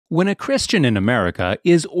When a Christian in America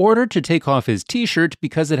is ordered to take off his t-shirt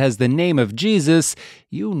because it has the name of Jesus,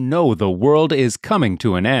 you know the world is coming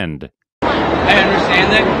to an end. I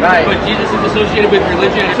understand that, right. But Jesus is associated with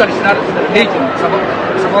religion. It's not religion,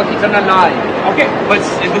 it's about eternal life. Okay, but it's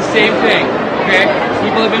the same thing, okay?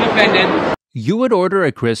 People have been offended. You would order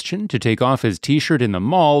a Christian to take off his t-shirt in the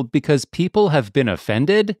mall because people have been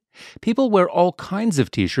offended? People wear all kinds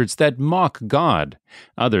of t-shirts that mock God.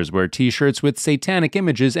 Others wear t-shirts with satanic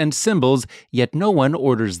images and symbols, yet no one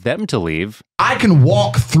orders them to leave. I can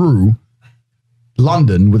walk through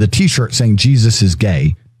London with a t-shirt saying Jesus is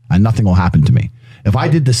gay and nothing will happen to me. If I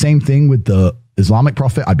did the same thing with the Islamic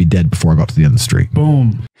prophet, I'd be dead before I got to the end of the street.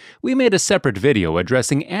 Boom. We made a separate video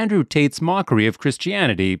addressing Andrew Tate's mockery of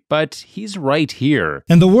Christianity, but he's right here.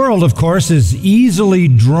 And the world, of course, is easily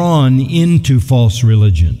drawn into false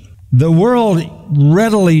religion. The world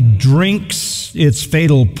readily drinks its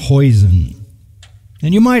fatal poison.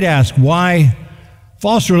 And you might ask why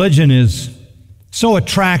false religion is so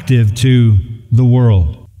attractive to the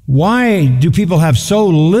world. Why do people have so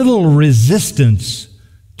little resistance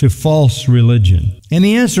to false religion? And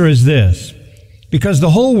the answer is this: because the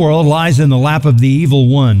whole world lies in the lap of the evil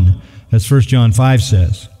one, as 1 John 5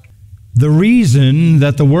 says. The reason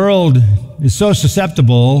that the world is so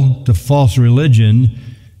susceptible to false religion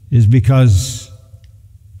is because,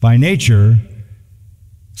 by nature,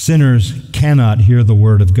 sinners cannot hear the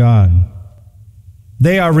word of God.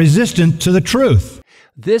 They are resistant to the truth.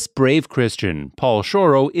 This brave Christian, Paul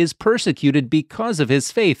Shoro, is persecuted because of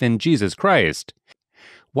his faith in Jesus Christ.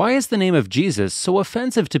 Why is the name of Jesus so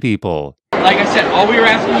offensive to people? Like I said, all we were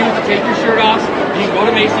asking you is to take your shirt off. You can go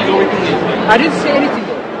to Macy's or we can leave. I didn't say anything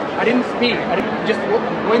though. I didn't speak. I didn't just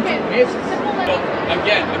went to Macy's. So,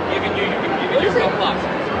 again, I'm giving you, you can give it yourself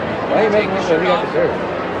options. Why are you making me so off?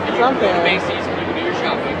 And you can go to Macy's and you can do your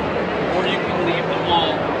shopping. Or you can leave the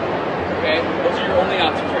mall. Okay? Those are your only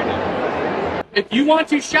options right now. If you want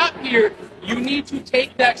to shop here, you need to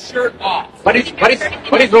take that shirt off. What is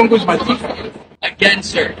wrong with my t-shirt? Again,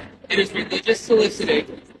 sir, it is religious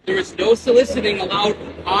soliciting. There is no soliciting allowed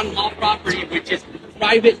on mall property, which is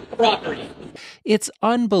private property. It's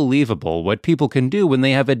unbelievable what people can do when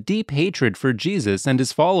they have a deep hatred for Jesus and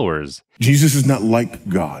his followers. Jesus is not like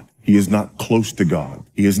God. He is not close to God.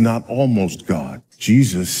 He is not almost God.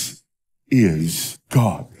 Jesus is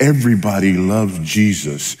God. Everybody loves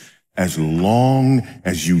Jesus as long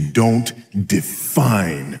as you don't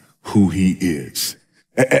define who he is.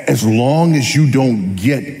 As long as you don't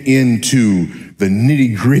get into the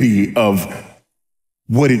nitty-gritty of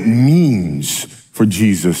what it means for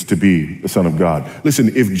Jesus to be the Son of God.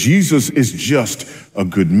 Listen, if Jesus is just a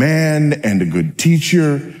good man and a good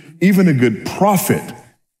teacher, even a good prophet,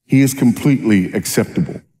 he is completely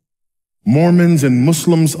acceptable. Mormons and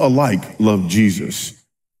Muslims alike love Jesus.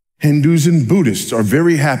 Hindus and Buddhists are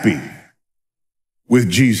very happy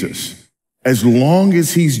with Jesus, as long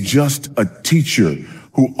as he's just a teacher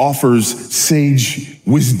who offers sage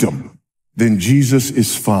wisdom, then Jesus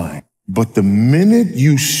is fine. But the minute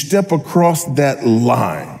you step across that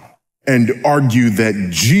line and argue that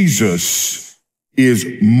Jesus is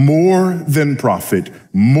more than prophet,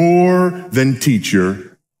 more than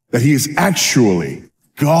teacher, that he is actually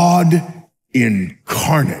God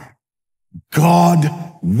incarnate,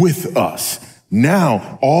 God with us,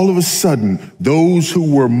 now, all of a sudden, those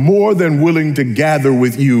who were more than willing to gather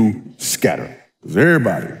with you scatter. Because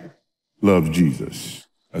everybody loves Jesus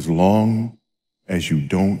as long as you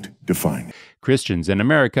don't define it. Christians in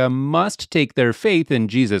America must take their faith in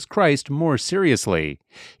Jesus Christ more seriously.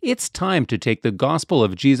 It's time to take the gospel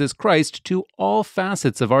of Jesus Christ to all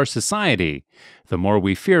facets of our society. The more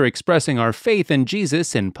we fear expressing our faith in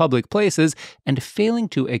Jesus in public places and failing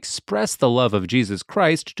to express the love of Jesus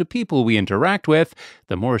Christ to people we interact with,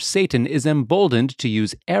 the more Satan is emboldened to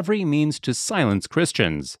use every means to silence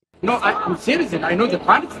Christians. No, I'm citizen. I know the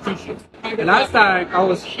Constitution. The last time I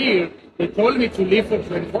was here, they told me to leave for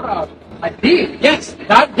 24 hours. I did. Yes,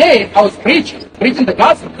 that day I was preaching the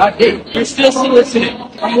gospel that day. You're still soliciting.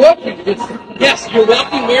 I'm walking. Yes, you're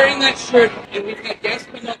walking wearing that shirt, and we've had guests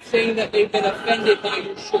come up saying that they've been offended by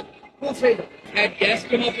your shirt. Who'll say that? Had guests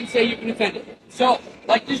come up and say you've been offended. So,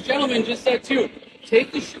 like this gentleman just said too,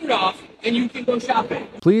 take the shirt off and you can go shopping.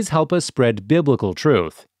 Please help us spread biblical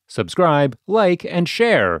truth. Subscribe, like, and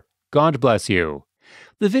share. God bless you.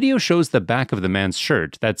 The video shows the back of the man's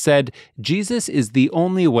shirt that said, "Jesus is the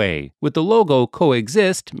only way," with the logo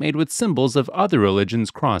 "Coexist" made with symbols of other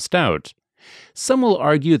religions crossed out. Some will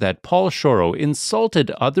argue that Paul Shoro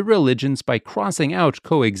insulted other religions by crossing out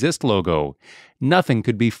Coexist logo. Nothing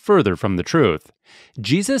could be further from the truth.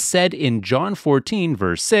 Jesus said in John 14,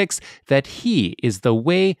 verse 6, that He is the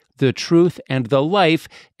way, the truth, and the life,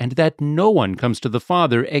 and that no one comes to the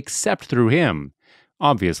Father except through Him.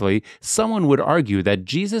 Obviously, someone would argue that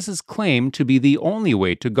Jesus' claim to be the only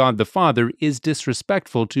way to God the Father is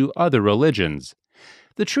disrespectful to other religions.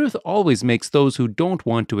 The truth always makes those who don't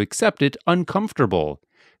want to accept it uncomfortable.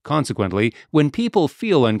 Consequently, when people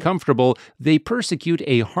feel uncomfortable, they persecute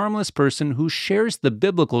a harmless person who shares the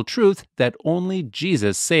biblical truth that only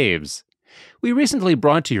Jesus saves. We recently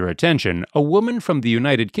brought to your attention a woman from the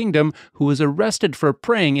United Kingdom who was arrested for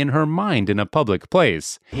praying in her mind in a public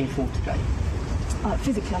place. Here for today?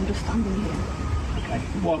 Physically, I'm just standing here. Okay.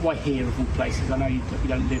 Why here of all places? I know you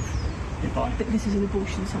don't live nearby. But this is an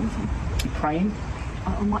abortion centre. You praying?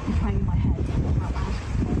 I might be praying in my head.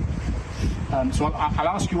 So I'll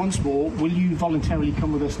ask you once more, will you voluntarily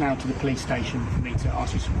come with us now to the police station for me to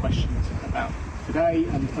ask you some questions about today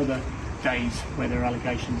and other days where there are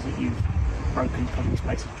allegations that you've broken public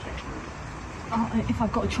spaces protection order? If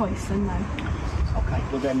I've got a choice, then no. Okay,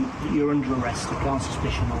 well then you're under arrest on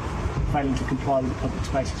suspicion of failing to comply with the public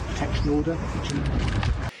spaces protection order.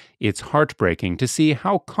 It's heartbreaking to see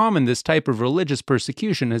how common this type of religious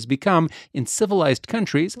persecution has become in civilized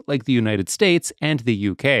countries like the United States and the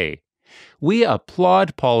UK. We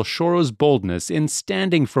applaud Paul Shoro's boldness in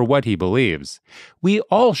standing for what he believes. We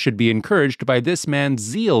all should be encouraged by this man's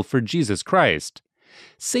zeal for Jesus Christ.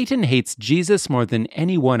 Satan hates Jesus more than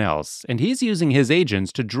anyone else, and he's using his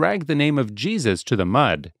agents to drag the name of Jesus to the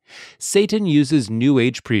mud. Satan uses New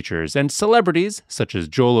Age preachers and celebrities such as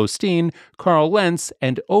Joel Osteen, Carl Lentz,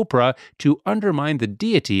 and Oprah to undermine the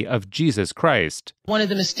deity of Jesus Christ. One of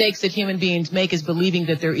the mistakes that human beings make is believing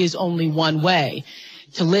that there is only one way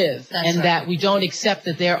to live, that we don't accept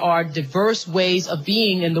that there are diverse ways of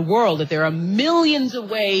being in the world, that there are millions of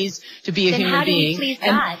ways to be a human being,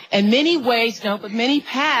 and many ways, but many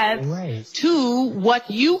paths to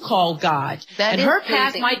what you call God. And her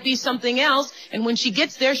path might be something else, and when she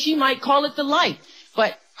gets there, she might call it the light.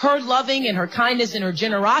 But her loving and her kindness and her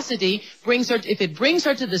generosity brings her, if it brings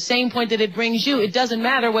her to the same point that it brings you, it doesn't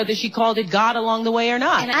matter whether she called it God along the way or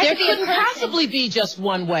not. There couldn't possibly be just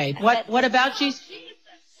one way. What about Jesus?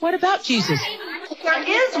 What about Jesus? There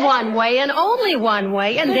is one way and only one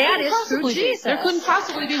way, and that is through Jesus. There couldn't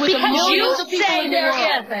possibly be with the millions of people in the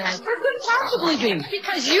world. There couldn't possibly be.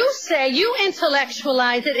 Because you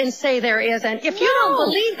intellectualize it and say there isn't. If you don't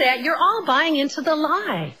believe that, you're all buying into the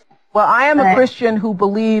lie. Well, I am a Christian who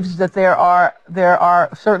believes that there are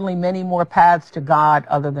certainly many more paths to God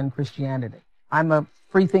other than Christianity. I'm a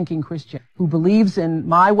free-thinking Christian who believes in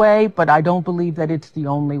my way, but I don't believe that it's the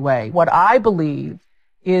only way. What I believe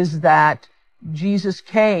is that Jesus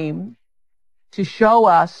came to show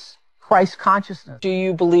us Christ consciousness. Do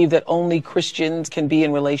you believe that only Christians can be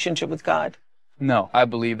in relationship with God? No, I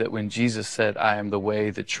believe that when Jesus said, I am the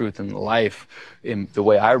way, the truth, and the life, in the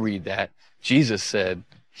way I read that, Jesus said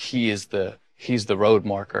he's the road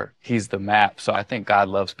marker, he's the map. So I think God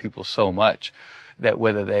loves people so much that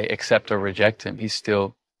whether they accept or reject him, he's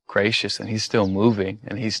still gracious and he's still moving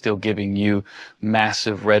and he's still giving you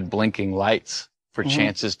massive red blinking lights for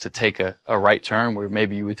chances to take a right turn where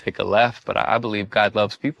maybe you would take a left. But I believe God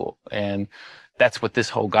loves people. And that's what this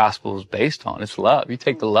whole gospel is based on. It's love. You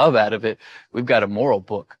take the love out of it, we've got a moral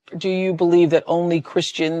book. Do you believe that only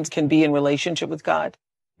Christians can be in relationship with God?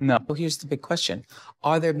 No. Well, here's the big question.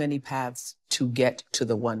 Are there many paths to get to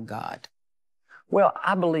the one God? Well,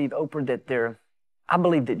 I believe, Oprah, I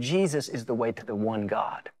believe that Jesus is the way to the one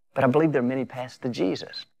God. But I believe there are many paths to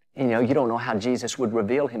Jesus. You know, you don't know how Jesus would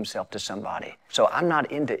reveal himself to somebody. So I'm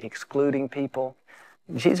not into excluding people.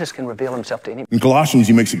 Jesus can reveal himself to anyone. In Colossians,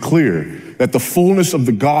 he makes it clear that the fullness of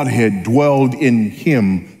the Godhead dwelled in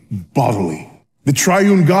him bodily. The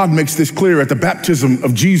triune God makes this clear at the baptism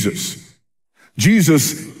of Jesus.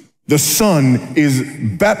 Jesus, the Son, is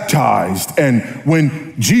baptized. And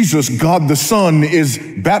when Jesus, God the Son, is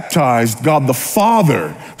baptized, God the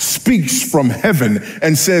Father speaks from heaven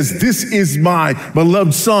and says, this is my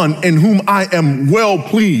beloved Son in whom I am well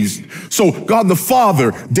pleased. So God the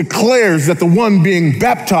Father declares that the one being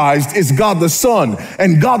baptized is God the Son,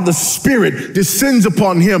 and God the Spirit descends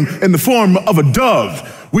upon him in the form of a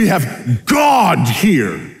dove. We have God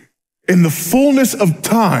here in the fullness of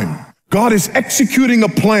time. God is executing a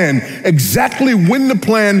plan exactly when the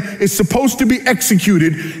plan is supposed to be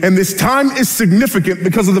executed, and this time is significant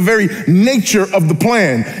because of the very nature of the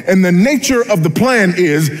plan. And the nature of the plan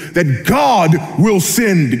is that God will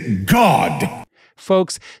send God.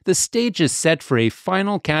 Folks, the stage is set for a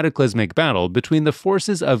final cataclysmic battle between the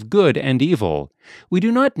forces of good and evil. We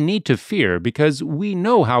do not need to fear because we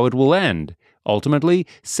know how it will end. Ultimately,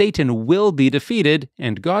 Satan will be defeated,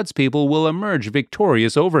 and God's people will emerge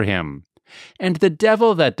victorious over him. And the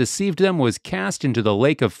devil that deceived them was cast into the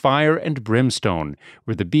lake of fire and brimstone,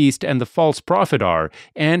 where the beast and the false prophet are,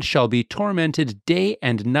 and shall be tormented day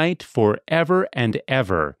and night forever and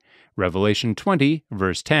ever. Revelation 20,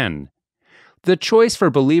 verse 10. The choice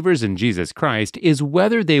for believers in Jesus Christ is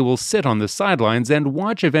whether they will sit on the sidelines and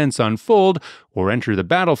watch events unfold, or enter the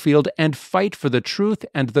battlefield and fight for the truth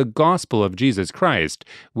and the gospel of Jesus Christ,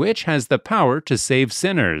 which has the power to save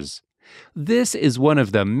sinners. This is one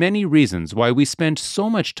of the many reasons why we spend so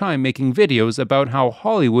much time making videos about how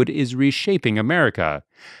Hollywood is reshaping America.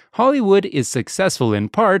 Hollywood is successful in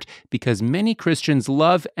part because many Christians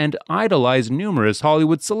love and idolize numerous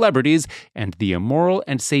Hollywood celebrities and the immoral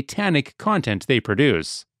and satanic content they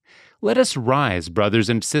produce. Let us rise, brothers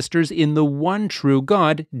and sisters, in the one true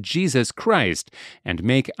God, Jesus Christ, and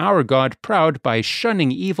make our God proud by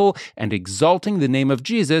shunning evil and exalting the name of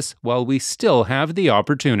Jesus while we still have the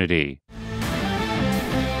opportunity.